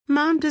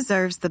Mom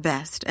deserves the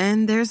best,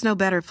 and there's no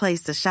better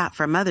place to shop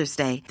for Mother's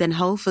Day than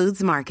Whole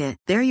Foods Market.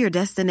 They're your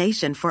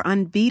destination for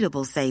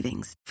unbeatable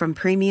savings, from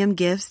premium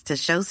gifts to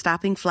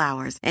show-stopping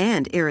flowers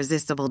and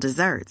irresistible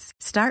desserts.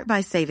 Start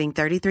by saving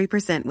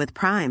 33% with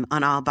Prime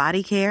on all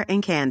body care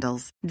and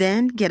candles.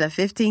 Then get a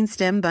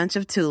 15-stem bunch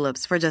of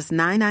tulips for just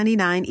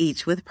 $9.99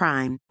 each with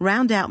Prime.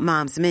 Round out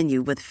Mom's menu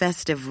with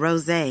festive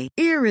rosé,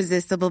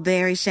 irresistible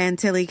berry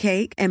chantilly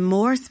cake, and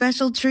more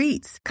special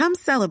treats. Come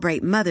celebrate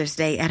Mother's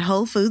Day at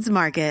Whole Foods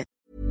Market.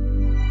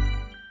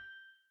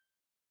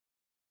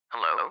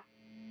 Hello?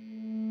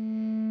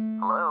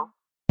 Hello?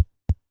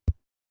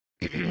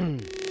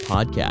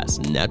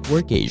 Podcast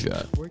Network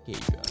Asia.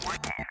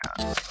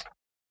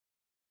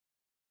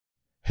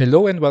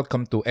 Hello and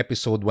welcome to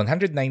episode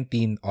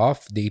 119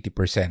 of The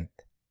 80%.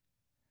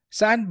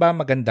 Saan ba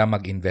maganda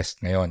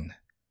mag-invest ngayon?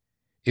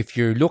 If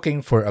you're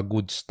looking for a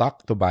good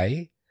stock to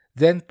buy,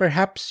 then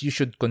perhaps you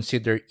should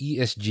consider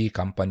ESG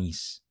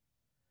companies.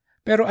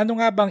 Pero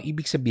ano nga bang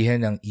ibig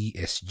sabihin ng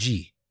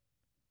ESG?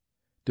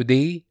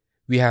 Today,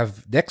 we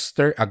have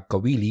Dexter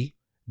Agcaoili,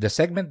 the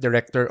Segment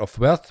Director of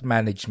Wealth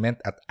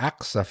Management at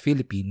AXA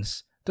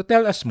Philippines, to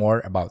tell us more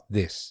about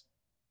this.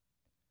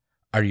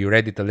 Are you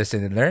ready to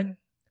listen and learn?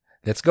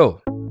 Let's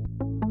go!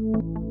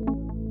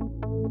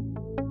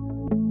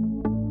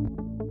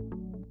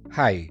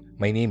 Hi,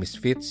 my name is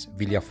Fitz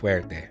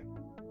Villafuerte.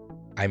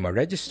 I'm a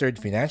registered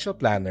financial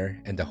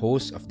planner and the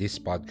host of this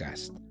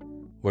podcast,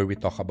 where we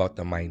talk about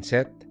the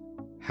mindset,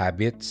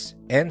 habits,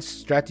 and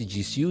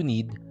strategies you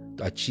need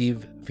to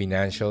achieve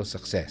financial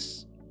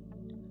success.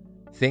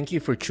 Thank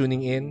you for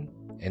tuning in,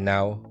 and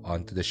now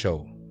on to the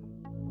show.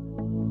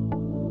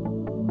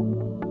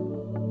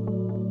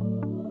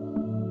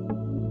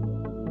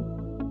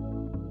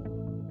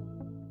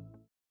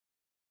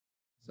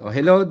 So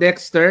hello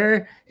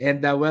Dexter,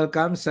 and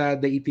welcome sa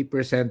The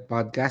 80%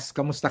 Podcast.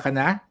 Kamusta ka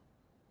na?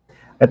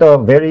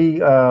 Ito, very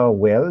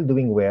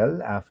doing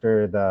well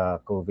after the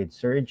COVID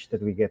surge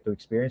that we get to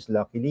experience.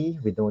 Luckily,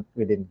 we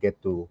didn't get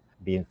to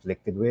be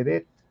inflicted with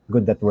it.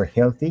 Good that we're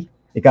healthy.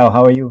 Ikaw,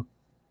 how are you?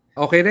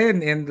 Okay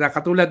rin, and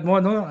katulad mo,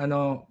 no,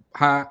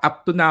 up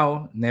to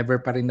now, never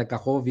pa rin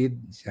nagka-COVID.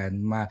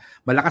 Yan,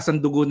 malakas ang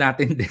dugo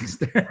natin,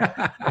 Dexter.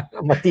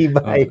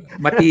 Matibay.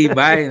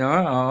 Matibay, no?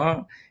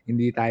 Oo.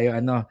 Hindi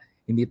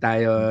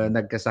tayo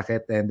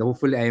nagkasakit, and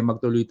hopefully ay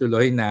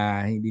magtuloy-tuloy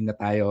na hindi na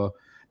tayo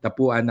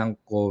tapuan ng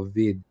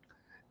COVID.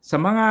 Sa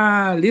mga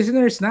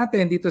listeners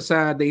natin dito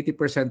sa The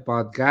 80%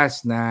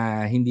 Podcast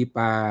na hindi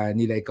pa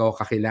nila ikaw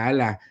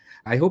kakilala,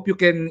 I hope you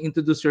can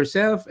introduce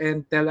yourself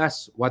and tell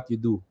us what you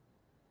do.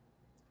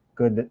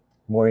 Good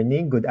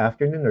morning, good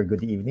afternoon, or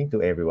good evening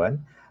to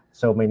everyone.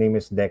 So my name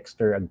is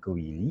Dexter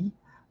Agcaoili.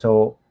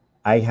 So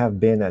I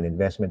have been an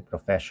investment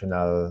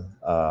professional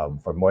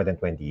for more than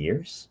 20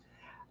 years.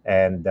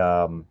 And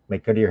my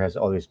career has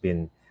always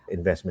been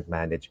investment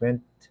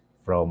management,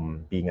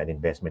 from being an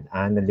investment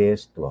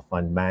analyst to a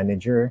fund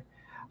manager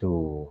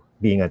to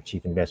being a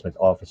chief investment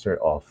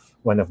officer of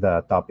one of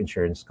the top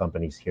insurance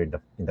companies here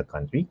in the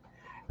country.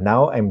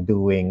 Now I'm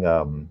doing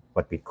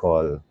what we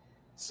call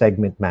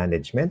segment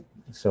management.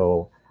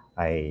 So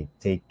I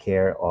take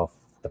care of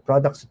the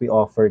products we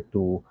offer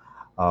to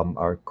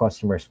our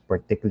customers,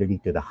 particularly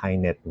to the high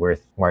net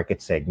worth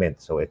market segment.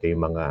 So ito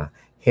yung mga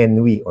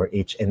HENWI or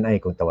HNI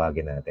kung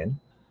tawagin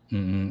natin.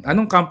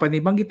 Anong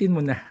company? Banggitin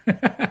mo na.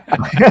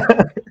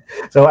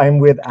 So I'm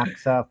with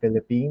AXA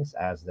Philippines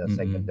as the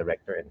segment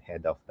director and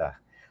head of the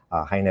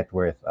high net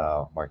worth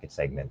market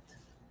segment.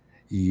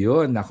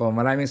 Yun, ako.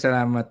 Maraming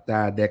salamat,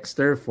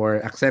 Dexter, for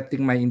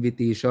accepting my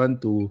invitation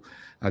to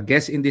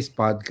guest in this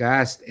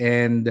podcast.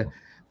 And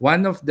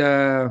one of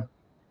the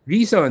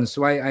reasons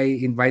why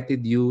I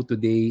invited you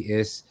today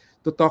is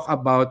to talk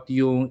about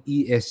yung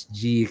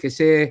ESG.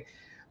 Kasi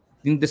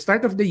in the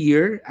start of the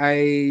year,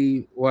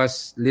 I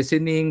was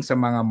listening sa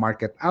mga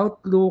market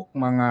outlook,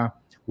 mga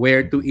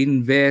where to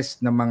invest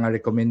na mga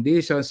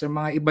recommendations sa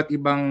mga iba't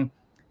ibang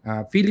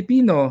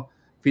Filipino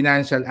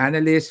financial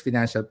analysts,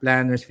 financial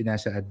planners,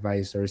 financial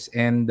advisors.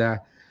 And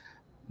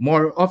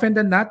more often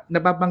than not,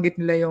 nababanggit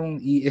nila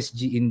yung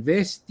ESG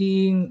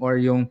investing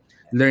or yung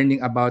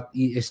learning about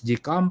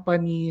ESG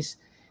companies.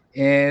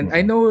 And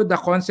I know the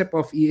concept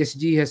of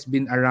ESG has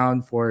been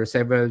around for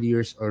several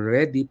years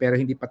already, pero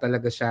hindi pa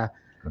talaga siya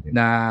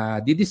na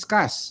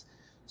didiscuss.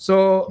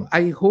 So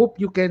I hope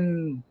you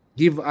can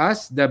give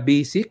us the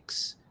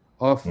basics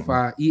of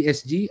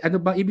ESG. Ano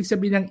bang ibig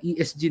sabihin ng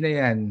ESG na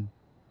yan?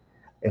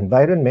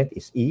 Environment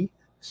is E,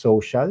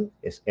 social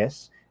is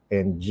S,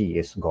 and G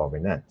is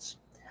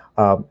governance.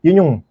 Yun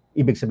yung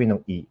ibig sabihin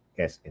ng E,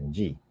 S, and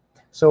G.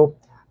 So,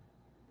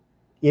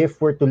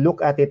 if we're to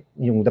look at it,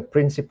 the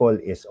principle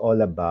is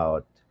all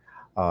about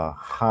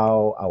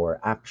how our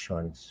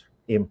actions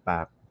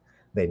impact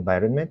the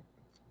environment,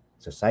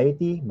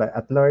 society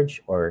at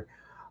large, or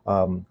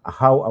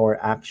how our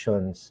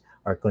actions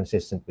are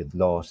consistent with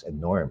laws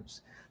and norms.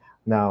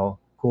 Now,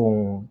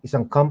 kung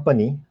isang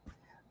company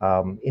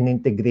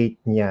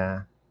in-integrate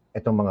niya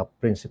itong mga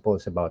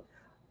principles about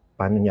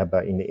paano niya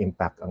ba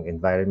ini-impact ang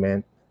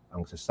environment,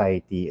 ang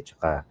society, at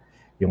saka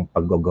yung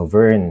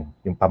pag-govern,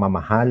 yung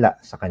pamamahala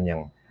sa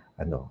kanyang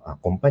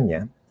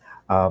kumpanya,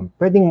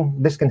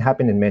 this can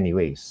happen in many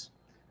ways.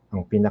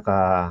 Ang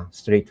pinaka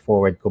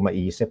straightforward ko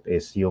maiisip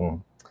is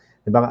yung,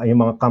 diba,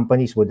 yung mga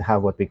companies would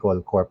have what we call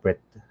corporate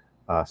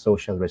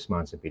social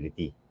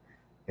responsibility.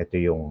 Ito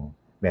yung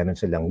meron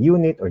silang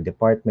unit or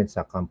department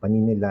sa company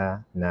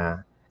nila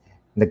na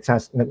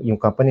yung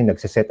company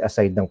nagse-set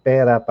aside ng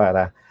pera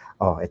para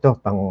ito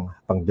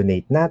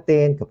pang-donate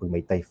natin kapag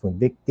may typhoon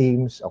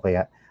victims, o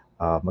kaya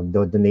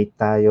magdo-donate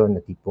tayo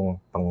na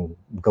tipong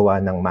panggawa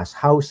ng mass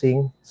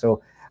housing. So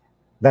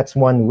that's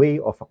one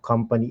way of a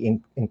company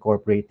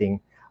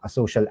incorporating a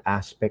social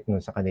aspect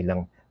nun sa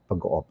kanilang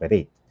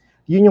pag-ooperate.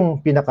 Yun yung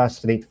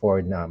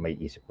pinaka-straightforward na may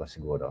isip ko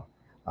siguro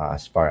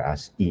as far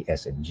as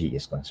ESG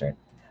is concerned.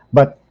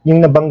 But yung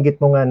nabanggit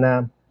mo nga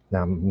na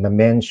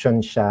mention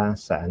siya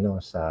sa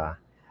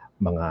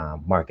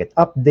mga market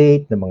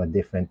update ng mga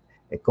different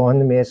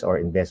economists or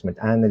investment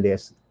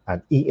analysts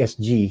at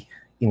ESG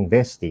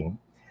investing.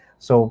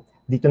 So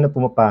dito na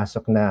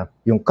pumapasok na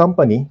yung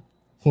company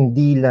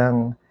hindi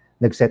lang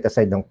nag-set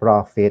aside ng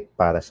profit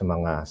para sa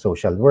mga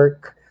social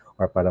work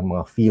or para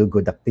mga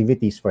feel-good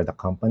activities for the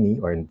company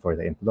or for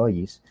the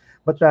employees,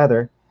 but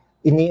rather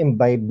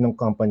ini-imbibe ng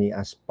company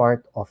as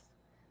part of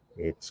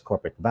its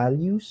corporate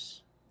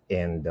values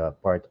and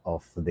part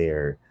of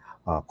their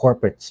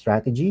corporate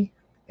strategy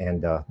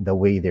and the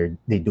way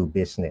they do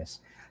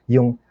business.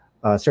 Yung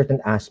certain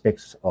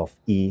aspects of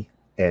E,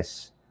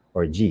 S,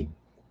 or G.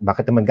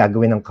 Bakit naman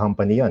gagawin ng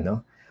company yun,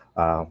 no?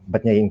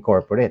 Ba't niya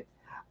incorporate?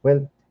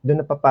 Well,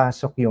 doon na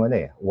papasok yung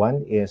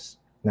one is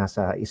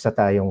nasa isa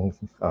tayong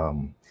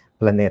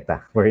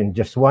planeta. We're in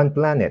just one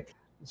planet.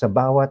 Sa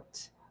bawat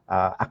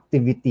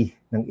activity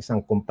ng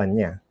isang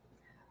kumpanya,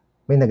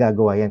 may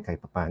nagagawa yan kahit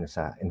paano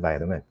sa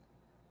environment.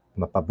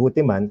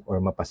 Mapabuti man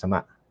or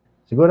mapasama.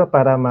 Siguro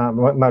para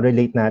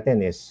ma-relate natin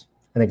is,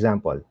 an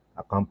example,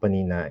 a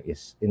company na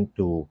is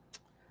into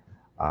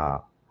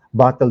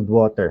bottled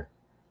water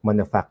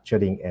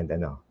manufacturing and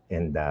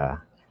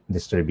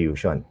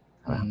distribution.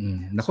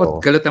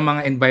 Nako, kalot ang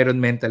mga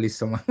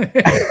environmentalists.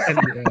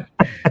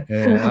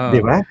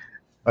 Di ba?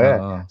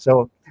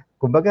 So,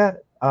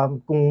 kumbaga,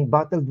 kung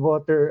bottled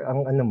water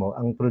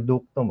ang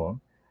produkto mo,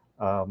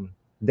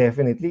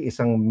 definitely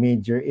isang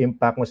major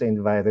impact mo sa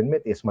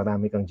environment is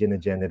marami kang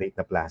generate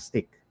na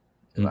plastic.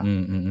 Diba?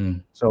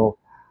 So,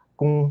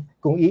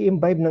 kung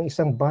i-imbibe ng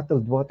isang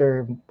bottled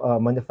water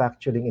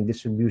manufacturing and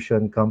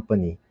distribution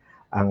company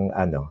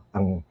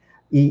ang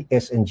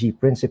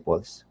ESG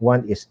principles,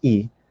 one is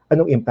E,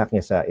 anong impact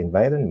niya sa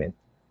environment?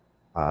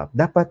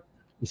 Dapat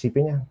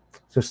isipin niya,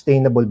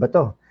 sustainable ba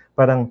to?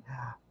 Parang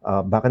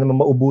baka naman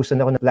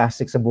maubusan ako ng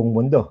plastic sa buong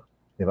mundo,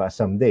 di ba,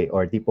 someday,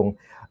 or tipong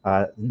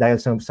dahil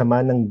sa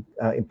sama ng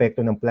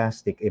epekto ng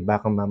plastic,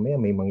 baka mamaya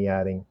may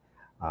mangyaring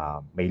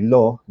may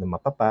law na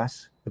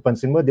mapapas.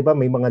 Napansin mo, di ba,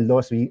 may mga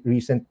laws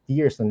recent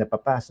years na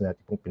napapas na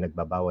tipong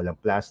pinagbabawal ang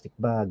plastic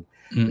bag,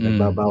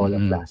 pinagbabawal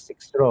ang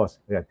plastic straws.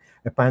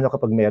 Paano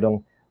kapag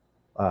merong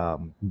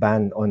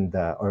ban on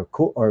the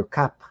or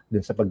cap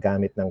dun sa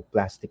paggamit ng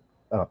plastic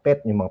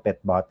yung mga PET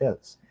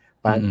bottles?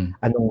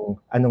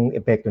 Anong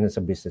epekto nun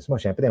sa business mo?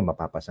 Syempre,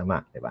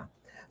 mapapasama, di ba?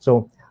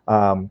 So,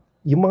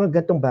 yung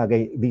mga gantong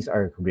bagay, these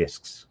are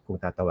risks kung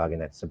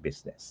tatawagin natin sa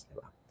business, di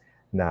ba?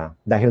 Na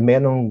dahil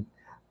merong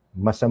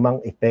masamang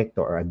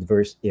epekto or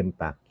adverse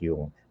impact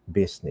yung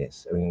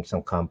business o yung isang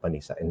company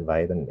sa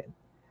environment,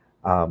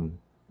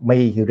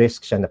 may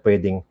risk siya na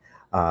pwedeng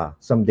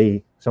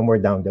someday, somewhere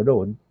down the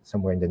road,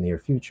 somewhere in the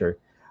near future,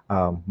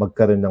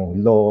 magkaroon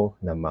ng law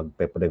na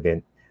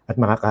magpe-prevent at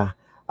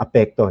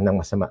makaka-apekto ng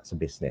masama sa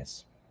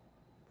business.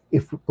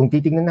 Kung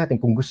titingnan natin,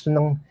 kung gusto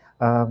ng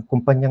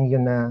kumpanyang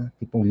yun na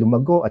tipong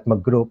lumago at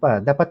mag-grow pa,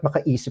 dapat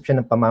makaisip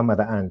siya ng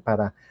pamamaraan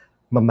para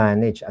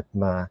ma-manage at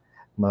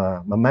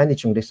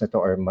ma-manage yung risk na to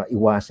or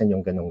maiwasan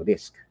yung ganong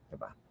risk,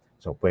 diba?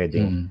 So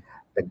pwedeng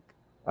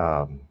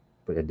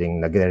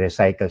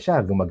nagre-recycle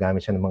siya,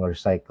 gumagamit siya ng mga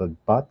recycled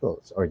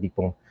bottles, or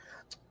tipong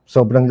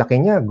sobrang laki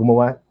niya,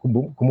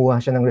 kumuha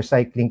siya ng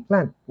recycling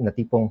plant na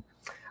tipong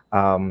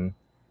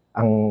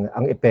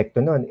ang epekto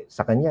nun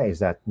sa kanya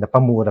is that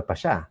napamura pa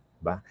siya,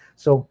 diba?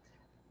 So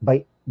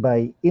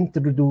by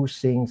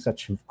introducing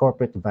such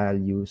corporate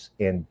values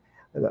and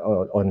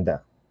on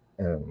the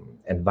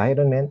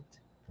environment,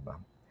 diba?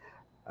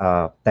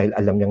 Dahil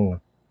alam niyang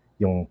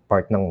yung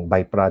part ng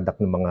byproduct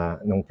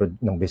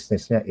ng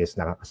business niya is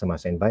nakakasama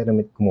sa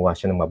environment, kumuha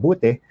siya ng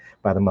mabuti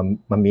para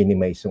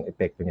ma-minimize yung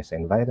epekto niya sa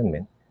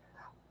environment.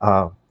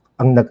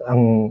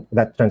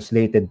 That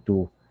translated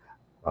to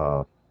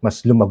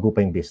mas lumago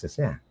pa yung business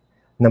niya,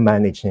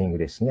 na-manage niya yung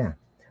risk niya.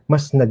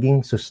 Mas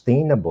naging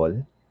sustainable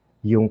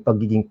yung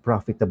pagiging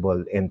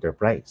profitable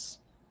enterprise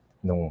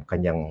nung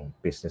kanyang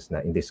business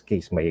na, in this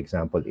case, my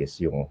example is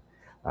yung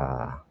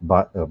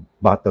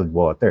bottled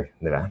water,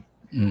 di ba?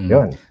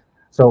 Yun.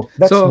 So,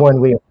 that's one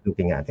way of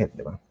looking at it,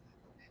 di ba?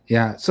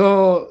 Yeah.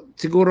 So,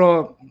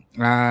 siguro,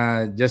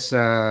 just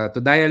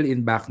to dial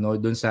in back,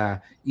 dun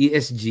sa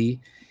ESG,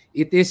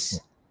 it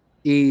is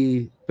a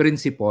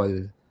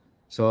principle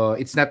So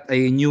it's not a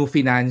new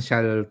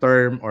financial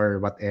term or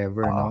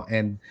whatever, no?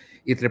 And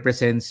it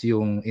represents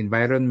yung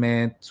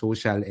environment,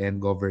 social, and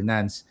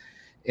governance.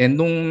 And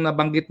nung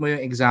nabanggit mo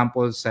yung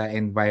example sa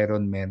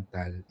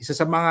environmental, isa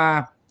sa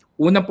mga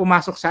unang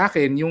pumasok sa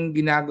akin yung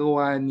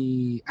ginagawa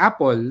ni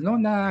Apple, no,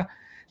 na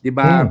 'di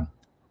ba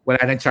wala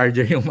nang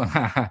charger yung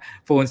mga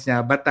phones niya,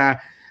 but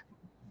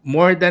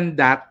more than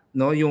that,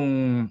 no,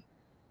 yung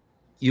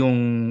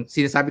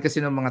sinasabi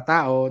kasi ng mga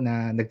tao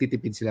na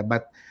nagtitipid sila,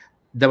 but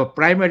the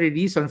primary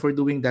reason for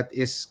doing that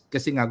is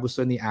kasi nga gusto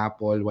ni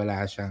Apple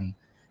wala siyang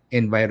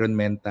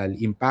environmental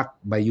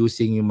impact by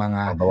using yung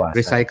mga Mabawasan.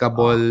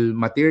 recyclable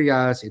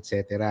materials,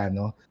 etc.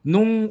 No?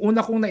 Nung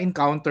una kong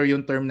na-encounter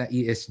yung term na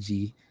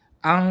ESG,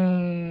 ang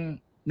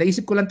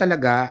naisip ko lang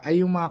talaga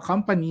ay yung mga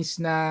companies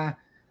na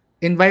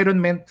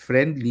environment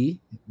friendly,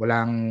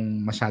 walang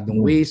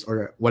masyadong waste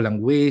or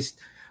walang waste,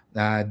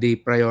 they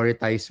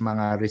prioritize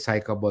mga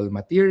recyclable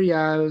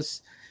materials.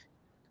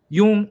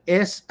 Yung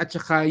S at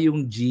saka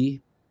yung G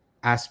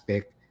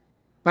aspect,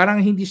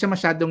 parang hindi siya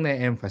masyadong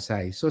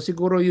na-emphasize. So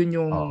siguro yun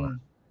yung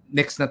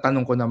next na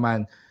tanong ko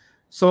naman.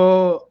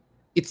 So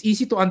it's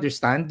easy to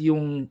understand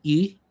yung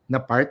E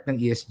na part ng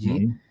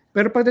ESG,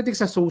 pero pagdating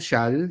sa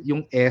social,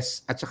 yung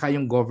S at saka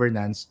yung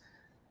governance,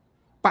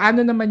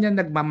 paano naman yan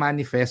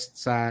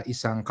nagmamanifest sa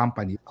isang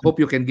company?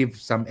 Hope you can give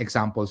some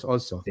examples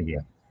also.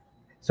 Sige.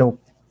 So,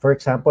 for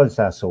example,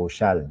 sa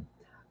social,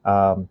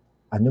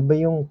 ano ba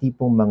yung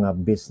tipong mga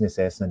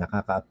businesses na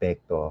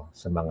nakakaapekto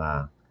sa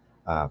mga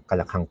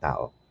kalakhang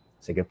tao?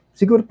 Sige.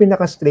 Siguro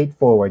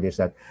pinaka-straightforward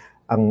is that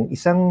ang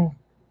isang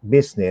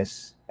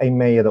business ay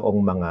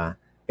mayroong mga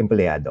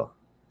empleyado.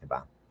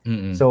 Diba?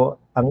 So,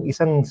 ang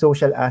isang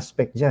social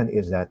aspect dyan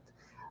is that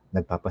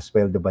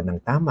nagpapasweldo ba ng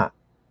tama?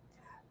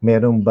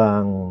 Meron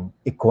bang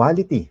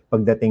equality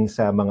pagdating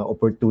sa mga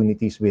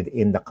opportunities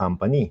within the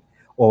company?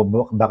 O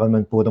baka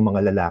naman puro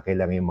mga lalaki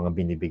lang yung mga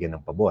binibigyan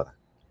ng pabor?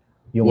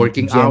 Yung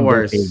working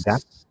gender hours. pay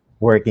gap,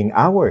 working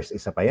hours,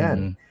 isa pa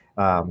yan.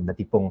 Na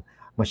tipong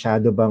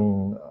masyado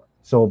bang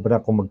sobra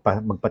kung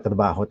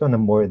magpatrabaho to na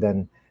more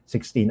than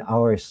 16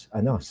 hours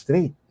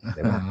straight.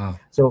 Diba?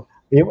 So,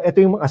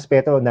 ito yung mga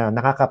aspeto na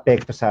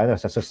nakaka-apekto sa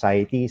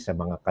society, sa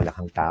mga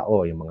kalakhang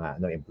tao, yung mga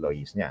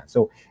employees niya.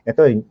 So,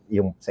 ito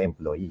yung sa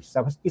employees.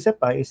 Tapos isa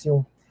pa is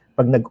yung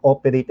pag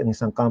nag-operate ang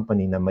isang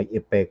company na may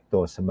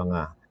epekto sa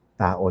mga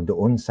tao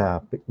doon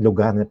sa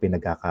lugar na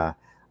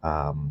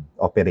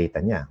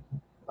pinagkaka-operatan niya.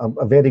 A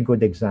very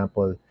good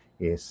example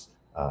is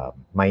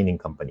mining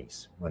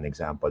companies. One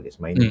example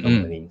is mining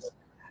companies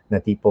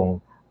na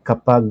tipong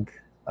kapag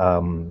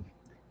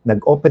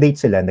nag-operate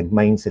sila,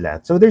 nag-mine sila.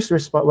 So there's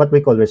what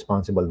we call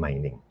responsible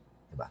mining,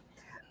 diba?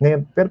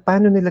 Ngayon, pero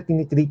paano nila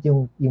tinitreat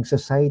yung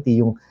society,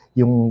 yung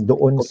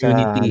doon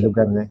community. Sa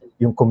lugar na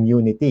yung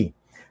community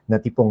na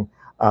tipong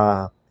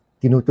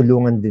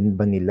tinutulungan din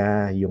ba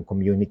nila yung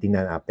community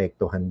na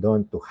naapektuhan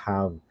doon to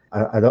have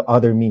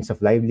other means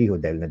of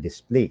livelihood dahil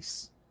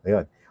na-displace.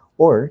 Ayun.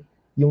 Or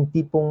yung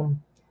tipong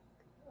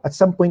at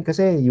some point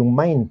kasi yung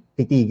mine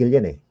titigil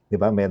yan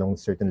diba? Merong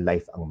certain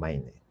life ang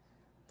mine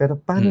Pero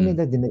paano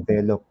nila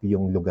dinevelop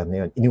yung lugar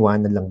na yun?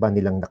 Iniwanan lang ba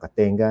nilang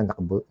nakatenga,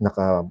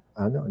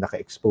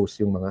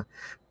 naka-expose yung mga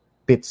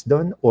pits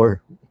doon, or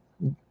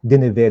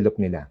dinevelop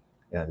nila?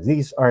 Yeah,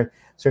 these are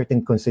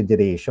certain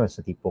considerations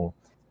sa tipong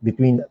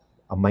between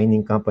a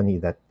mining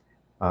company that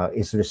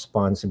is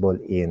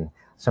responsible in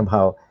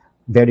somehow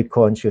very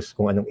conscious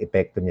kung anong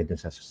epekto niya dun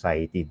sa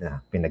society na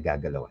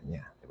pinagagalawan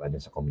niya, diba?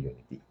 Dun sa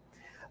community.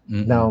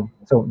 Now,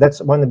 so that's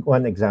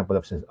one example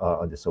of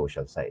on the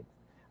social side.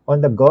 On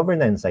the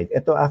governance side,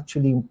 ito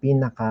actually yung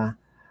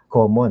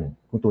pinaka-common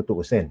kung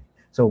tutuusin.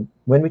 So,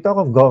 when we talk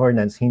of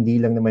governance, hindi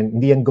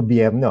yan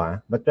gobyerno,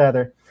 but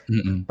rather,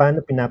 paano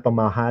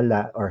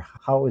pinapamahala or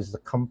how is the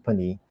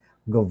company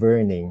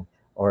governing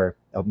or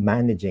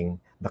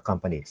managing the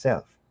company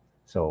itself?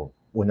 So,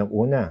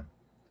 unang-una,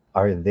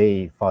 are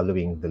they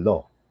following the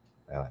law?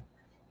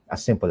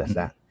 As simple as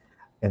that.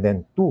 And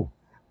then, two,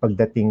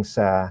 pagdating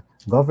sa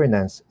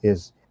governance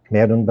is,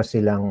 meron ba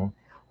silang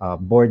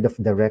board of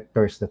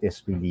directors that is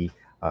really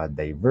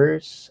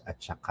diverse at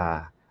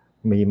saka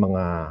may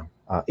mga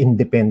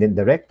independent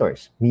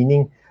directors.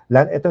 Meaning,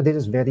 this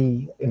is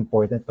very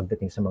important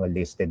pagdating sa mga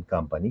listed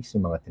companies,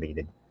 yung mga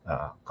traded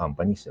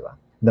companies. Diba?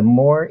 The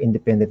more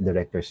independent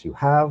directors you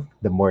have,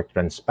 the more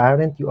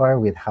transparent you are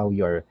with how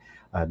you're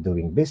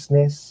doing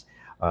business,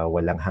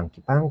 walang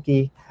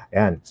hanky-panky.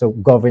 Ayan. So,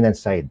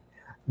 governance side.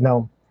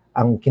 Now,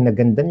 ang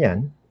kinaganda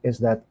niyan is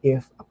that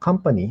if a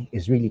company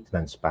is really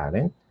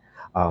transparent,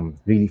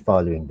 really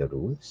following the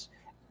rules.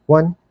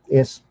 One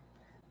is,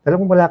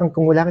 alam mo,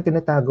 kung wala kang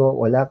tinatago,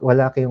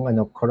 wala kayong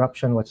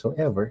corruption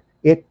whatsoever,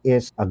 it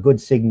is a good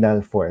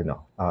signal for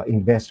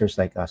investors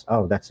like us.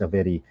 Oh, that's a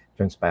very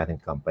transparent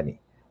company.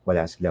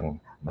 Wala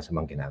silang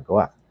masamang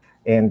ginagawa.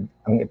 And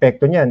ang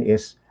epekto niyan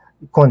is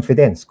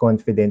confidence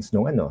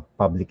nung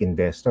public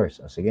investors.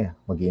 O sige,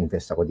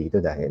 mag-i-invest ako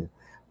dito dahil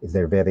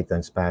they're very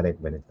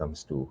transparent when it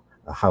comes to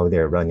how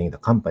they're running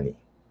the company.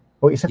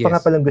 O isa pa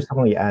nga palang gusto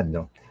kong i-add,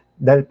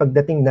 dahil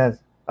pagdating na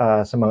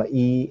sa mga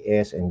E,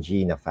 S, and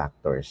G na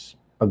factors,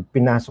 pag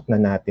pinasok na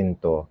natin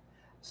to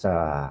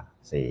sa,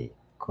 say,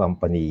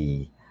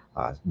 company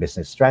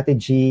business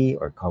strategy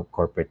or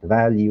corporate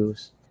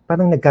values,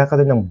 parang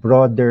nagkakaroon ng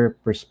broader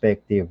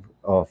perspective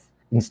of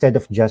instead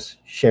of just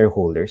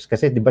shareholders.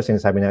 Kasi di ba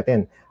sinasabi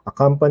natin, a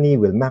company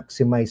will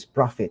maximize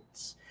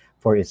profits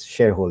for its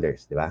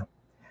shareholders, di ba?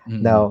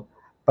 Now,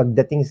 pag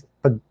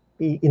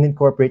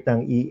in-incorporate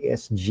ng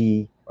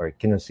ESG or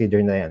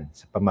kinonsider na yan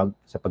sa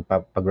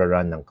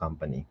pag-run ng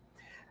company,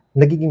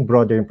 nagiging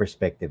broader yung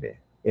perspective eh.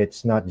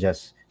 It's not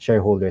just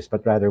shareholders,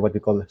 but rather what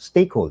we call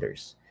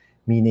stakeholders.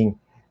 Meaning,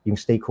 yung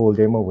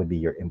stakeholder mo would be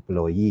your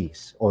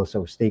employees.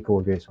 Also,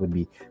 stakeholders would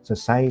be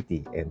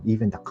society and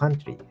even the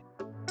country.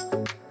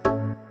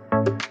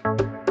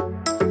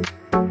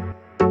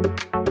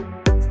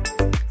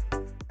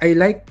 I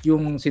like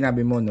yung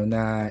sinabi mo no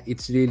na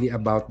it's really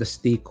about the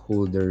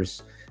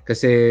stakeholders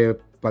kasi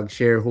pag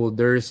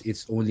shareholders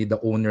it's only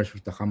the owners of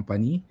the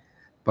company.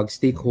 Pag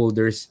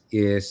stakeholders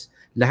is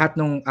lahat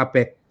ng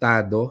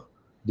apektado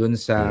dun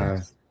sa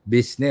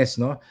business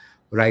no,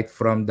 right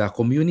from the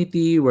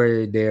community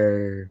where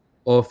their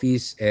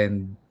office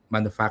and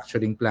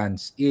manufacturing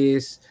plants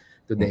is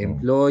to the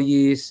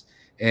employees,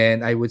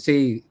 and I would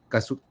say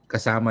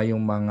kasama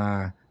yung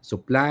mga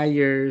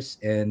suppliers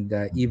and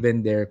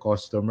even their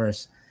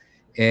customers.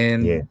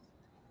 And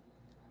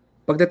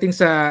pagdating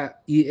sa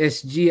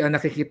ESG, ang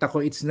nakikita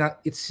ko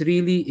it's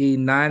really a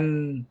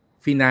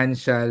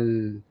non-financial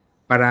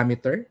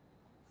parameter.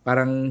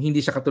 Parang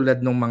hindi siya katulad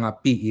ng mga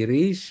PE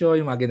ratio,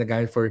 yung mga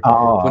ginagamit for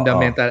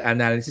fundamental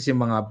analysis, yung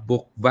mga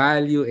book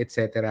value,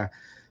 etc.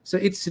 So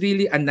it's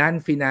really a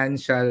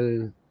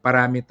non-financial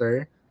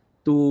parameter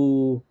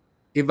to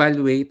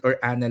evaluate or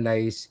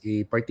analyze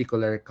a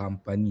particular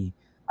company.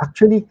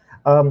 Actually,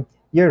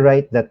 you're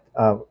right that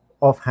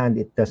offhand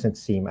it doesn't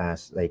seem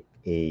as like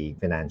a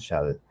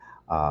financial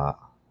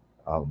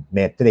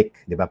metric,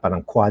 di ba?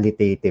 Parang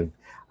qualitative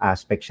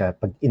aspect siya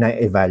pag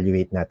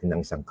ina-evaluate natin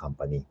ng isang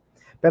company.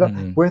 Pero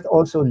worth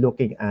also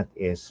looking at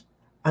is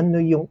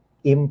ano yung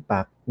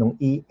impact ng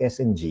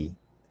ESG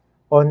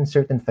on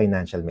certain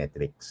financial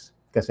metrics.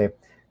 Kasi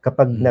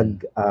kapag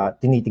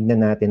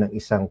tinitignan natin ng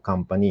isang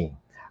company,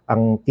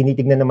 ang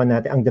tinitignan naman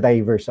natin, ang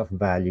drivers of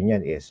value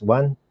niyan is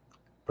one,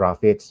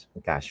 profits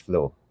and cash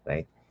flow,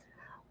 right?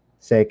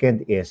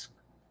 Second is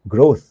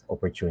growth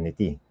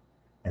opportunity.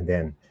 And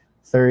then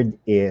third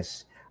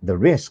is the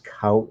risk.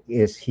 How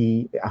is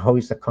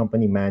the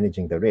company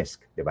managing the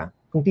risk, di ba?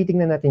 Kung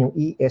titingnan natin yung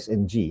ES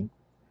and G,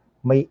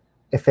 may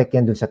effect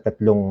yan dun sa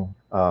tatlong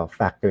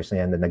factors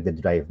na yan na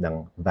nagde-drive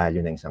ng value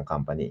ng isang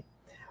company.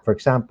 For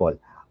example,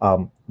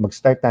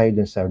 mag-start tayo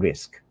dun sa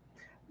risk.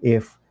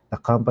 If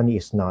the company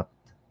is not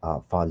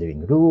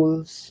following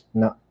rules,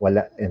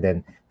 and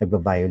then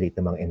nagba-violate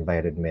ng mga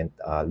environment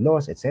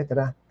laws,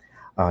 etc.,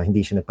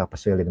 hindi siya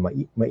nagpapasweldo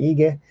ng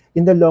maigi,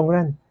 in the long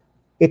run,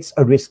 it's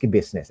a risky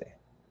business.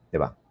 Di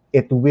ba?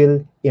 It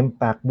will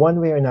impact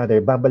one way or another,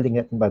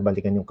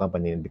 babalikan yung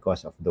company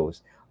because of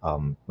those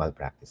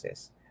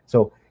malpractices.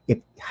 So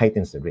it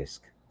heightens the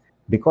risk.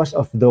 Because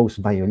of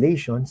those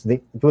violations,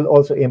 it will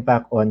also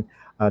impact on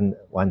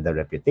the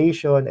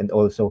reputation and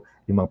also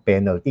yung mga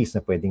penalties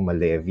na pwedeng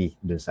ma-levy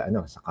dun sa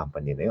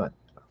company na yon.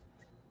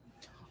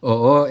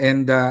 Oo,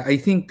 and I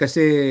think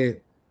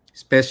kasi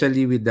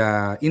especially with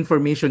the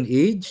information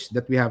age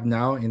that we have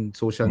now in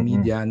social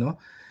media, no,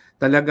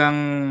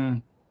 talagang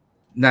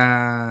na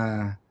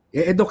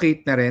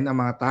educate na rin ang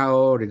mga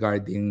tao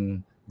regarding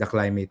the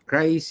climate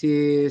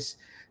crisis,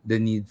 the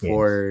need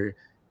for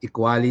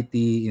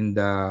equality in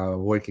the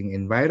working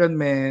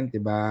environment,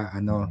 'di ba?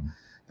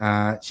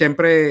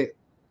 Syempre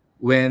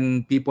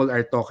when people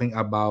are talking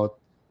about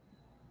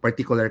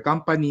particular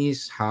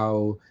companies,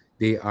 how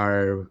they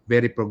are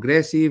very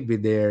progressive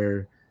with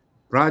their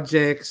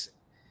projects,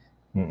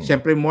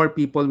 syempre more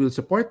people will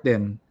support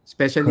them,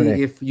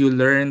 especially if you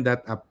learn that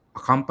a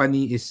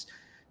company is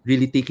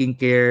really taking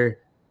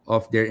care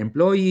of their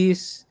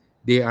employees,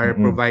 they are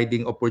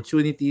providing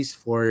opportunities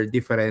for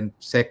different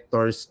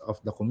sectors of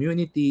the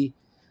community.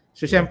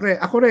 So syempre,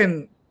 ako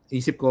rin,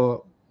 isip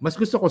ko, mas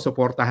gusto ko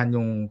suportahan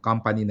yung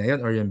company na yon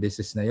or yung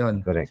business na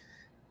yon. Correct.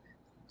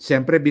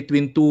 Syempre,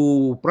 between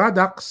two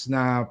products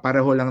na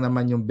pareho lang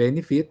naman yung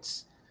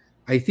benefits,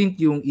 I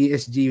think yung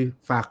ESG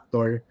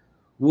factor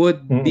would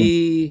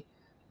be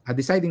a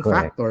deciding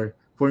factor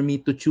for me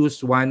to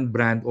choose one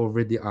brand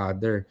over the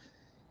other.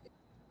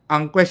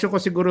 Ang question ko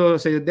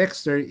siguro sa iyo,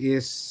 Dexter,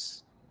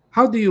 is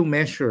how do you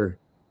measure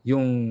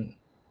yung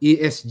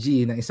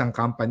ESG ng isang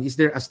company? Is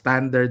there a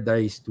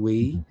standardized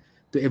way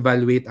to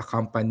evaluate a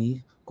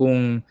company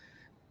kung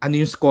ano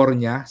yung score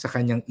niya sa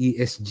kanyang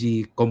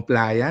ESG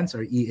compliance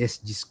or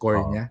ESG score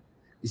niya?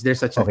 Is there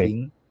such a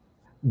thing?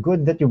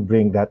 Good that you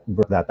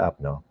brought that up,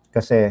 no?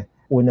 Kasi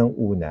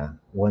unang-una,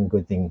 one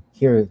good thing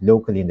here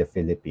locally in the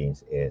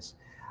Philippines is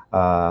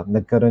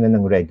nagkaroon na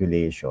ng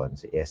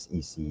regulations,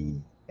 SEC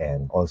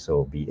and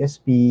also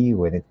BSP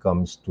when it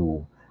comes to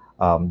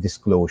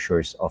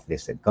disclosures of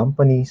listed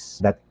companies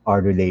that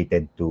are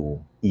related to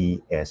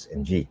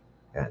ESG.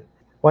 Yan.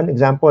 One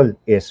example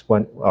is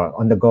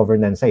on the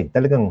governance side,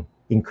 talagang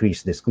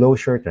increased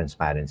disclosure,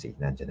 transparency,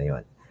 nandiyan na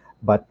yun.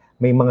 But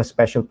may mga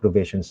special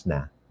provisions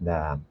na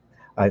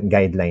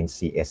guidelines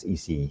si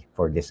SEC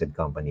for listed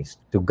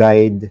companies to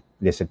guide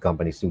listed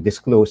companies to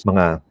disclose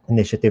mga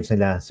initiatives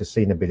nila,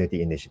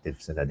 sustainability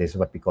initiatives nila. This is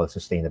what we call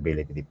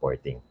sustainability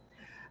reporting.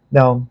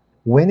 Now,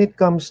 when it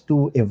comes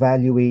to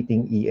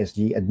evaluating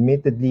ESG,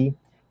 admittedly,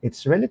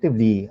 it's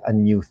relatively a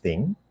new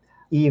thing.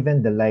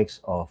 Even the likes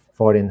of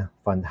foreign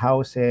fund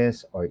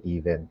houses or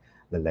even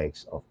the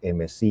likes of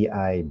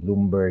MSCI,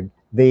 Bloomberg,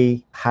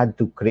 they had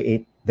to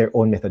create their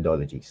own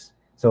methodologies.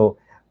 So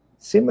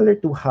similar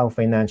to how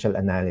financial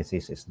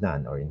analysis is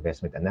done or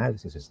investment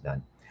analysis is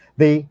done,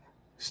 they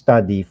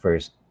study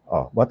first,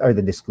 what are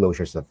the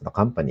disclosures of the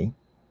company,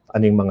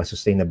 ano yung mga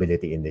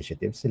sustainability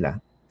initiatives sila,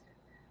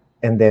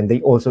 and then they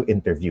also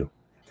interview.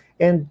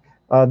 And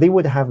they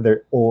would have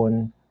their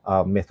own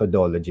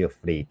methodology of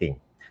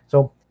rating.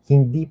 So,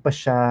 hindi pa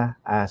siya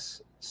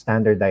as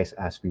standardized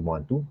as we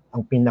want to.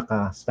 Ang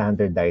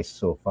pinaka-standardized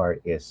so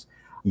far is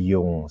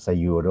yung sa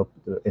Europe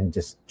and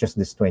just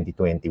this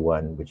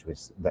 2021, which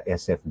was the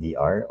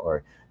SFDR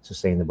or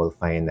Sustainable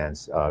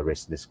Finance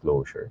Risk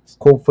Disclosure.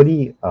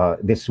 Hopefully,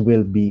 this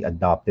will be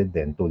adopted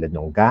then tulad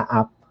ng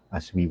GAAP,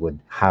 as we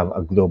would have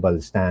a global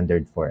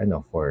standard for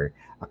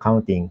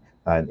accounting,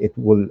 and it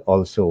will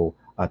also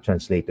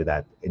translate to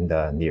that in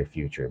the near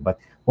future. But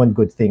one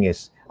good thing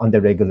is on the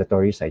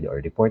regulatory side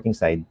or reporting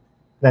side,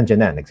 nandiyan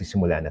na,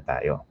 nagsisimula na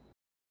tayo.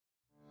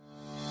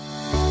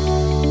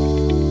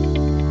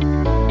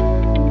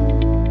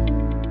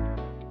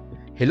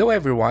 Hello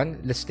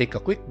everyone, let's take a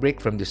quick break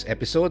from this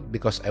episode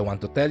because I want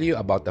to tell you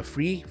about a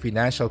free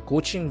financial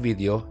coaching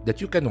video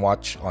that you can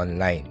watch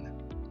online.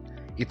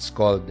 It's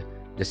called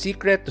The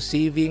Secret to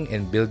Saving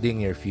and Building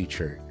Your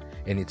Future,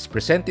 and it's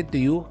presented to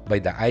you by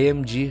the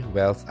IMG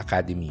Wealth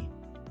Academy.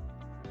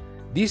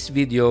 This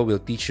video will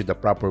teach you the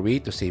proper way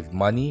to save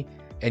money,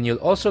 and you'll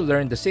also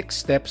learn the 6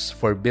 steps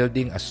for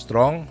building a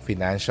strong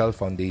financial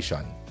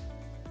foundation.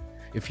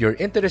 If you're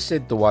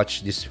interested to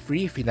watch this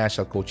free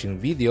financial coaching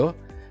video,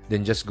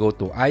 then just go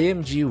to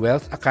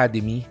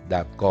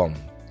imgwealthacademy.com.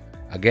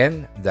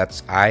 Again,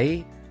 that's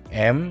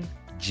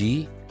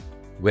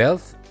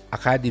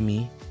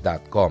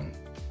imgwealthacademy.com.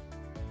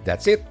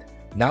 That's it.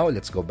 Now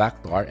let's go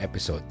back to our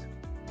episode.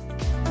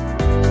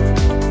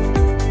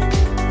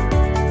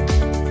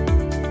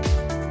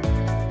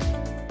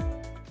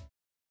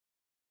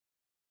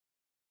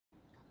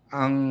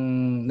 Ang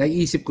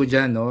naisip ko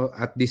dyan,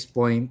 at this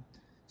point,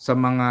 sa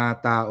mga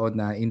tao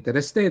na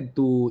interested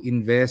to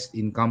invest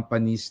in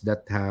companies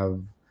that have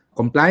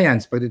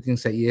compliance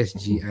pagdating sa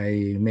ESG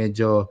ay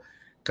medyo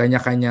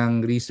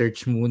kanya-kanyang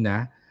research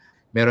muna.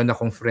 Meron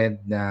akong friend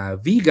na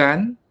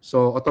vegan,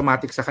 so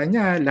automatic sa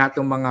kanya, lahat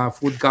ng mga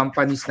food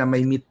companies na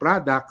may meat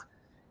product,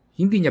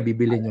 hindi niya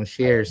bibilin yung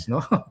shares,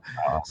 no?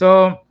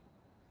 So,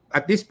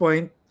 at this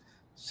point,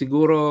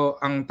 siguro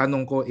ang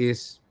tanong ko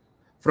is,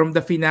 from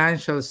the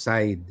financial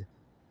side,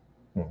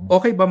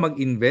 okay ba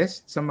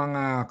mag-invest sa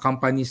mga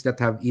companies that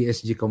have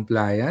ESG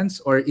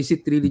compliance, or is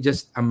it really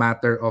just a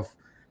matter of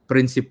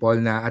principle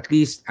na at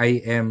least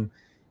I am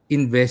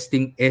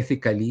investing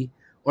ethically,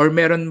 or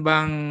meron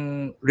bang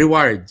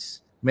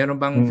rewards? Meron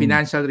bang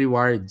financial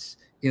rewards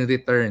in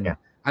return?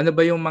 Yeah. Ano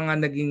ba yung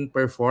mga naging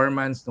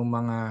performance ng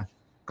mga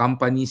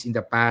companies in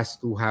the past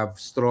to have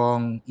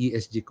strong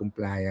ESG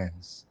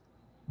compliance?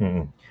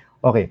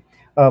 Okay.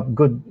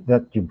 Good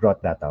that you brought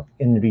that up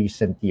in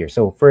recent years.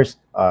 So first,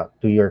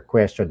 to your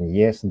question,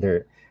 yes,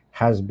 there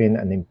has been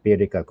an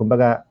empirical,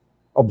 kumbaga,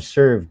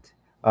 observed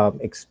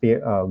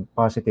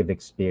positive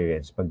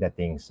experience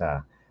pagdating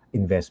sa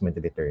investment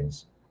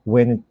returns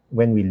when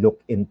we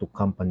look into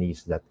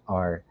companies that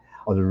are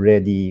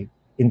already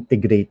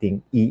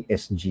integrating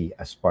ESG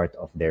as part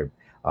of their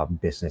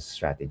business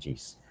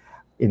strategies.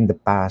 In the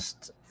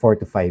past 4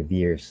 to 5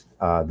 years,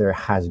 there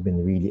has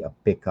been really a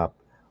pickup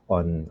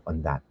on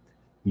that.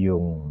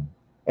 Yung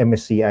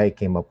MSCI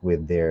came up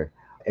with their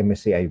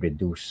MSCI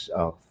Reduce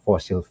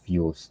Fossil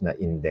Fuels na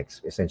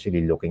index,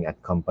 essentially looking at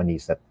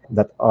companies that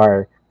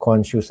are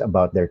conscious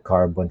about their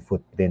carbon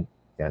footprint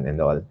and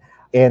all.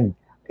 And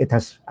it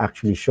has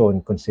actually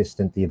shown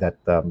consistently that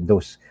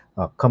those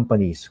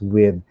companies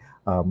with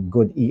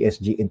good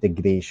ESG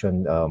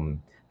integration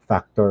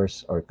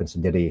factors or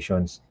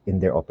considerations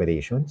in their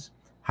operations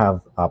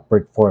have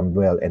performed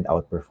well and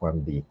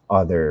outperformed the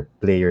other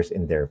players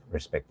in their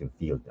respective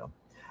field.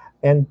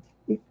 And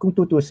kung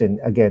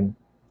tutusin, again,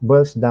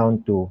 boils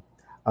down to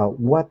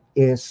what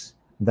is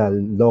the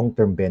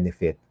long-term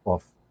benefit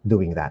of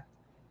doing that.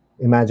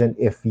 Imagine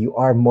if you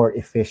are more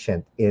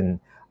efficient in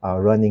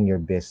running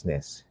your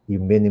business, you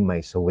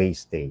minimize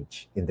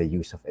wastage in the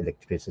use of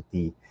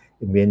electricity,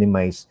 you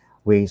minimize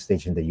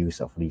wastage in the use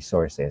of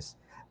resources.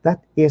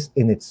 That is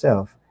in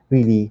itself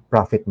really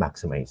profit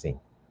maximizing.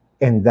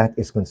 And that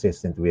is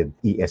consistent with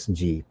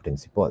ESG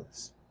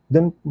principles.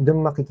 Doon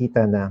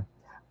makikita na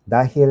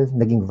dahil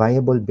naging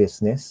viable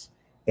business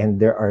and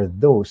there are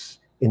those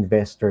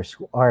investors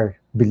who are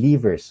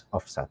believers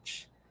of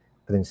such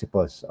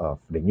principles of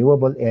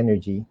renewable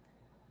energy,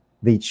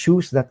 they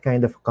choose that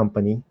kind of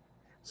company.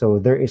 So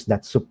there is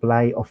that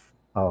supply of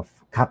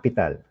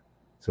capital,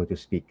 so to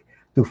speak,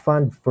 to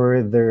fund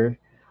further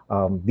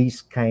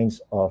these kinds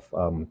of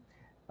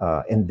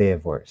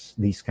endeavors,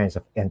 these kinds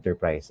of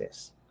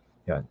enterprises.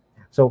 Yun.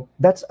 So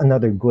that's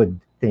another good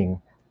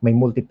thing. May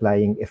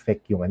multiplying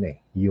effect yung ano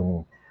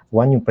yung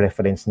one yung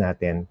preference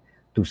natin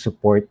to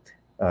support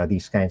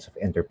these kinds of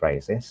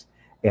enterprises.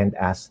 And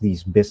as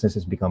these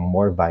businesses become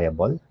more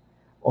viable,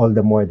 all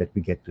the more that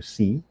we get to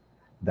see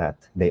that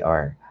they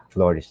are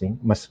flourishing.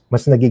 Mas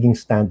nagiging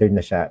standard na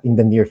siya. In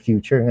the near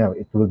future now,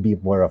 it will be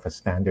more of a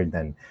standard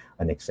than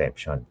an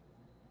exception.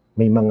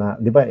 May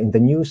mga, di ba, in the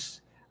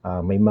news,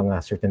 may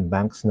mga certain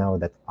banks now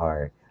that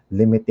are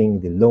limiting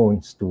the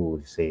loans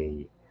to,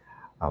 say,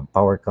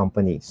 power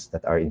companies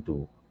that are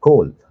into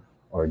coal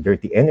or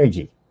dirty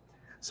energy.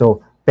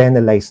 So,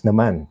 penalize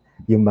naman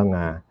yung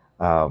mga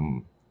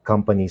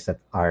companies that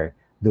are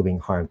doing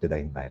harm to the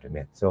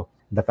environment. So,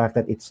 the fact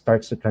that it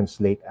starts to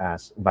translate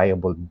as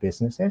viable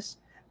businesses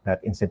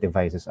that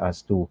incentivizes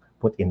us to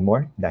put in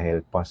more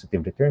dahil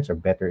positive returns or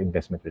better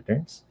investment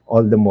returns,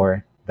 all the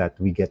more that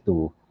we get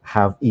to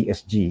have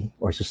ESG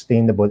or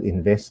sustainable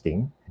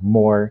investing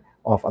more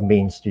of a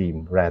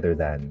mainstream rather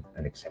than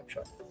an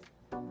exception.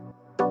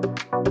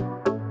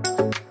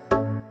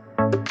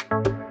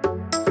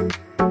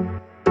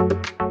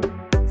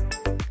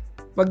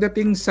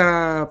 Pagdating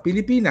sa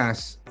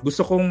Pilipinas,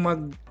 gusto kong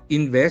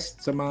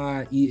mag-invest sa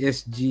mga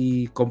ESG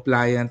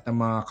compliant na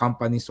mga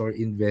companies or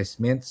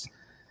investments.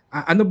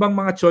 Ano bang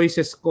mga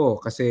choices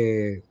ko?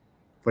 Kasi,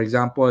 for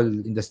example,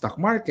 in the stock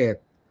market,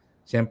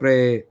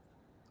 siyempre,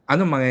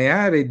 ano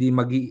mangyayari? Di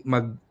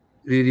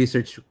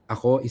mag-research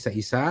ako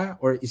isa-isa?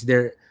 Or is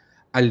there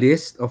a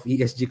list of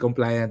ESG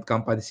compliant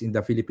companies in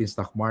the Philippine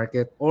stock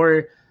market?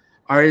 Or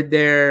are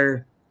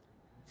there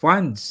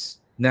funds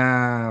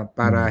na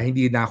para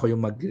hindi na ako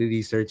yung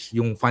mag-research,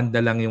 yung fund na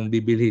lang yung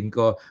bibilhin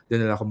ko,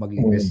 doon na lang ako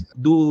mag-invest.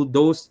 Do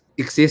those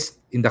exist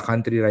in the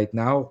country right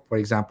now?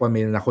 For example,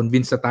 may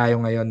na-convince na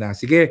tayo ngayon na,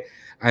 sige,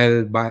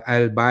 I'll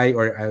buy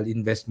or I'll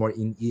invest more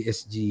in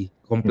ESG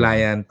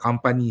compliant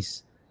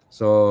companies.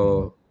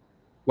 So,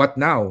 what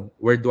now?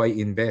 Where do I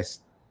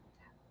invest?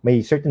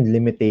 May certain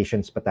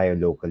limitations pa tayo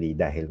locally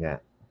dahil nga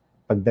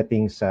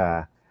pagdating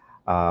sa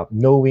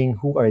knowing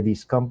who are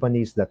these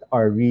companies that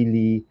are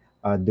really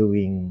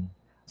doing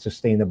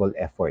sustainable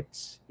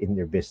efforts in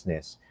their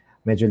business,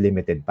 medyo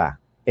limited pa.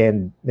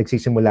 And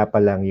nagsisimula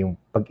pa lang yung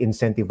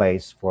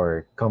pag-incentivize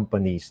for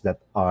companies that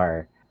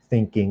are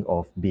thinking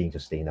of being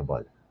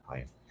sustainable.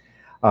 Okay.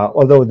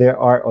 Although there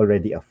are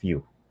already a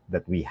few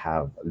that we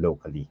have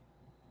locally.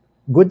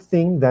 Good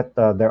thing that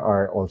there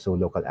are also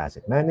local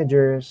asset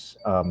managers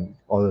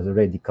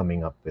already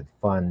coming up with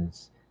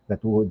funds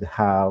that would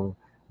have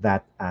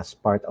that as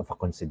part of a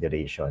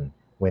consideration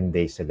when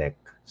they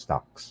select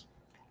stocks.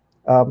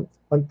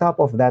 On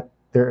top of that,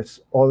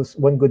 there's also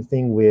one good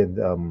thing with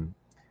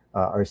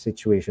our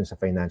situations of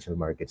financial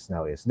markets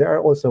now is there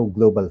are also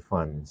global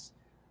funds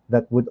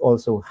that would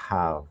also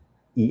have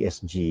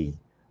ESG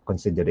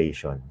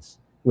considerations,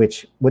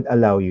 which would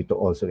allow you to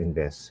also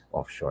invest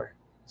offshore.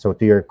 So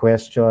to your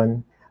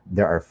question,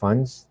 there are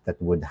funds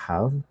that would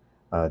have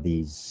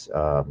these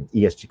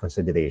ESG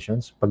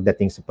considerations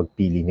pagdating sa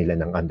pagpili nila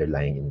ng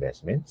underlying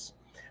investments.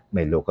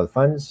 May local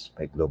funds,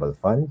 may global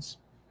funds.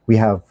 We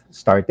have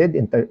started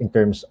in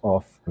terms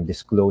of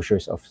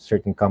disclosures of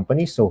certain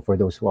companies. So for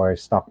those who are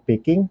stock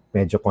picking,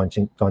 medyo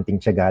konting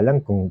tiyaga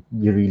lang kung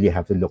you really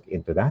have to look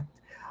into that,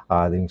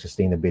 yung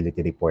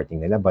sustainability reporting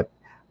nila. But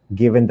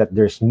given that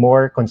there's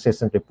more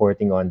consistent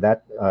reporting on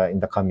that in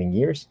the coming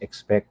years,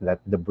 expect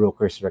that the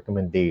broker's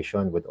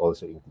recommendation would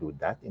also include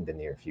that in the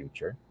near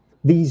future.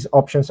 These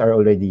options are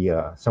already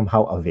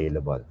somehow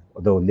available,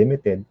 although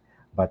limited,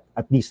 but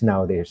at least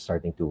now they're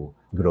starting to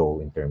grow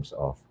in terms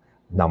of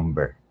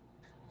number.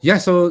 Yeah,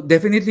 so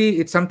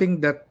definitely it's something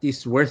that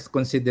is worth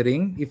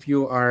considering if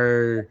you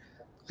are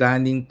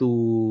planning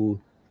to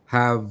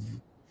have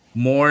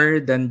more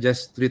than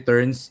just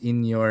returns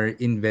in your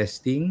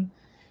investing.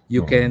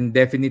 You can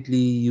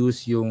definitely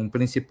use yung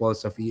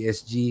principles of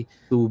ESG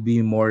to be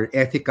more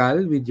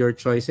ethical with your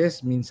choices.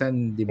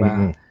 Minsan, di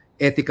ba,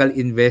 ethical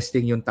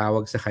investing yung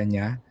tawag sa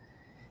kanya.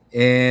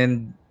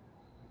 And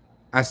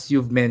as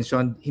you've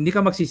mentioned, hindi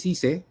ka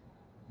magsisisi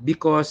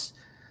because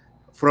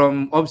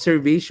from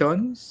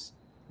observations,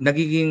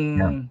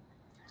 nagiging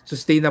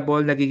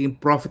sustainable, nagiging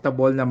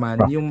profitable naman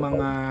yung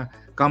mga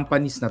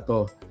companies na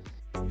to.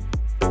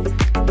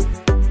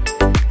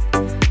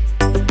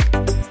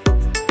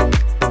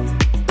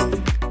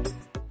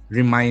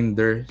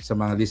 Reminder sa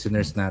mga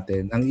listeners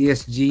natin, ang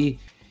ESG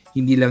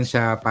hindi lang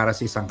siya para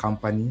sa isang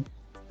company.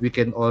 We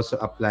can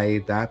also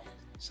apply that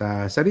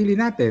sa sarili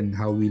natin,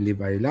 how we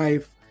live our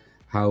life,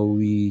 how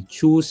we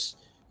choose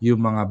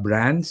yung mga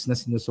brands na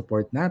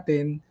sinusupport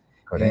natin,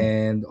 correct,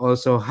 and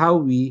also how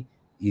we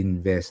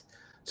invest.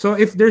 So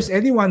if there's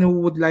anyone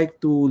who would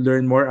like to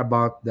learn more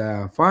about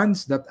the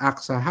funds that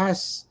AXA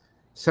has,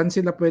 saan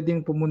sila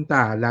pwedeng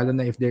pumunta, lalo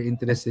na if they're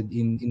interested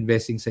in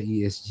investing sa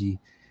ESG?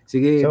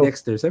 Sige, So,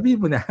 Dexter, sabihin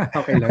mo na.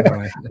 Okay lang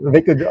naman.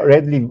 they could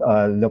already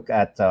look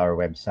at our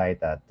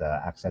website at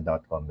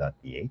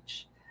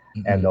axa.com.ph.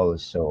 And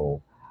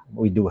also,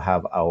 we do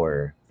have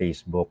our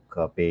Facebook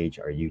page,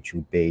 our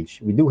YouTube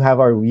page. We do have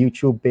our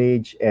YouTube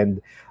page,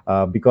 and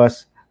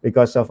because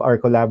of our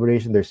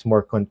collaboration, there's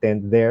more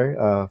content there.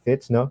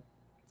 Fits, no?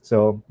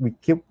 So we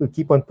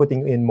keep on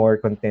putting in more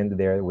content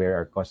there, where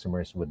our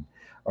customers would,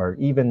 or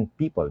even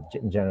people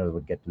in general,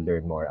 would get to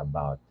learn more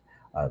about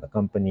the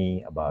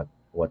company, about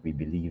what we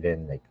believe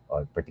in, like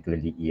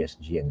particularly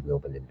ESG and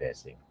global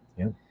investing.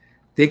 Yeah.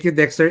 Thank you,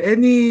 Dexter.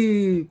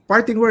 Any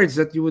parting words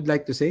that you would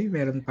like to say?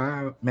 Meron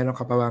ka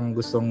pa bang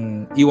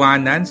gustong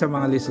iwanan sa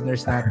mga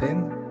listeners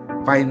natin?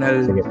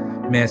 Final Sige.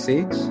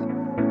 message?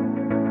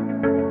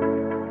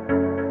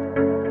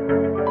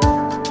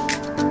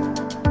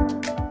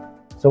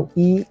 So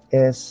E,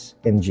 S,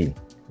 and G,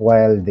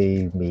 while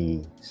they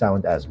may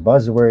sound as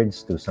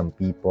buzzwords to some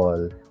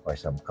people or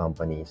some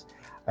companies,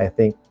 I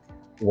think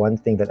one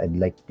thing that I'd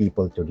like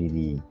people to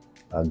really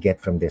get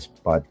from this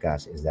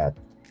podcast is that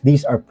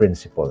these are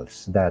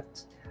principles that,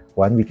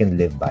 one, we can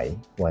live by,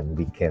 one,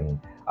 we can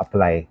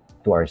apply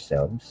to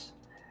ourselves.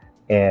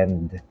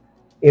 And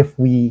if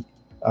we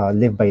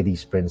live by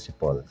these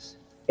principles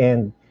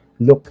and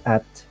look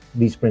at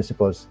these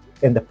principles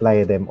and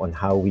apply them on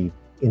how we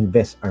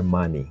invest our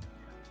money,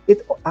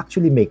 it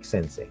actually makes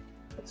sense eh.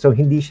 So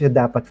hindi siya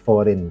dapat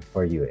foreign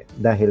for you eh.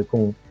 Dahil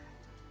kung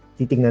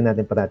titingnan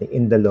natin parati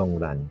in the long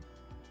run,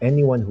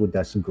 anyone who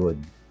does good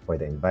for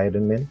the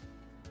environment,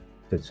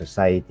 to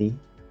society,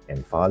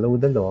 and follow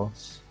the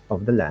laws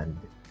of the land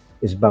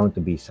is bound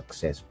to be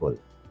successful.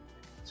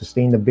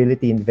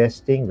 Sustainability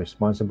investing,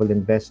 responsible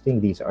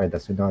investing, these are the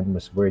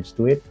synonymous words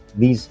to it.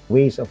 These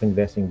ways of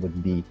investing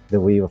would be the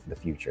way of the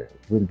future.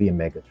 It will be a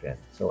mega trend.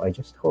 So I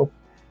just hope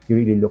you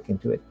really look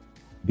into it.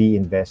 Be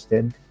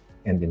invested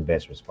and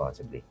invest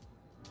responsibly.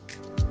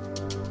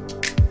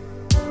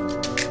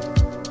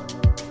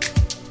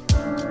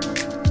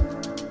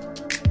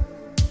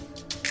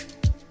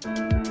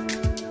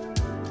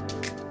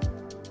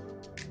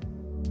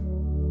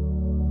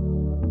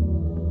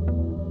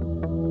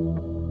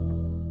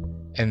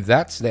 And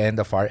that's the end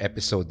of our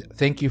episode.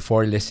 Thank you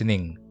for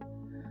listening.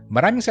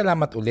 Maraming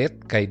salamat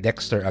ulit kay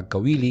Dexter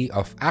Agcaoili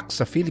of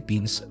AXA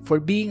Philippines for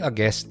being a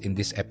guest in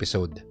this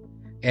episode.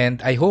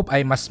 And I hope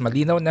ay mas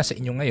malinaw na sa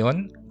inyo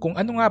ngayon kung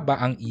ano nga ba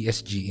ang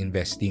ESG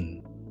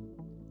investing.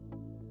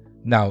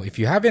 Now,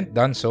 if you haven't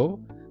done so,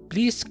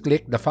 please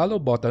click the follow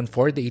button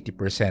for the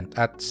 80%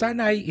 at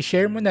sana ay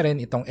i-share mo na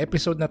rin itong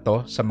episode na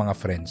to sa mga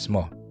friends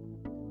mo.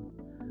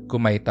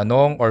 Kung may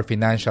tanong or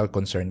financial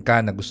concern ka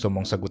na gusto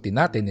mong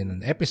sagutin natin in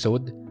an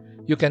episode,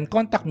 you can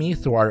contact me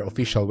through our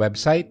official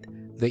website,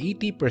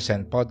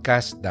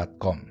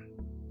 the80percentpodcast.com.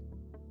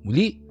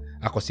 Muli,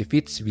 ako si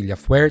Fitz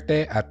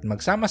Villafuerte at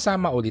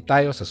magsama-sama ulit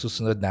tayo sa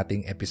susunod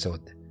nating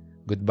episode.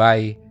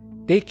 Goodbye,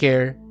 take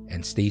care,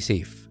 and stay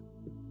safe.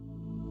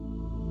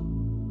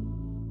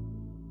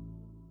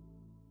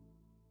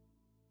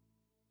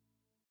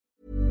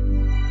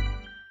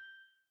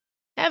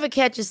 Ever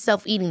catch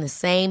yourself eating the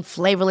same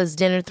flavorless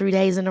dinner 3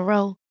 days in a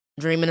row?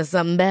 Dreaming of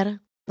something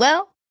better?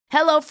 Well,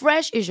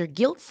 HelloFresh is your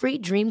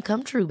guilt-free dream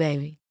come true,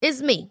 baby.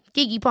 It's me,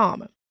 Keke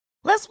Palmer.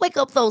 Let's wake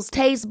up those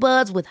taste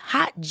buds with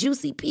hot,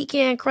 juicy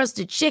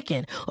pecan-crusted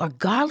chicken or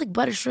garlic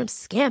butter shrimp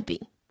scampi.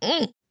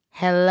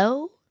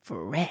 Hello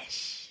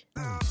Fresh.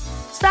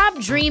 Stop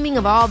dreaming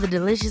of all the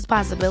delicious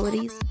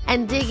possibilities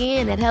and dig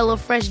in at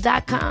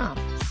HelloFresh.com.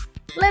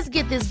 Let's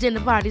get this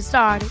dinner party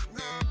started.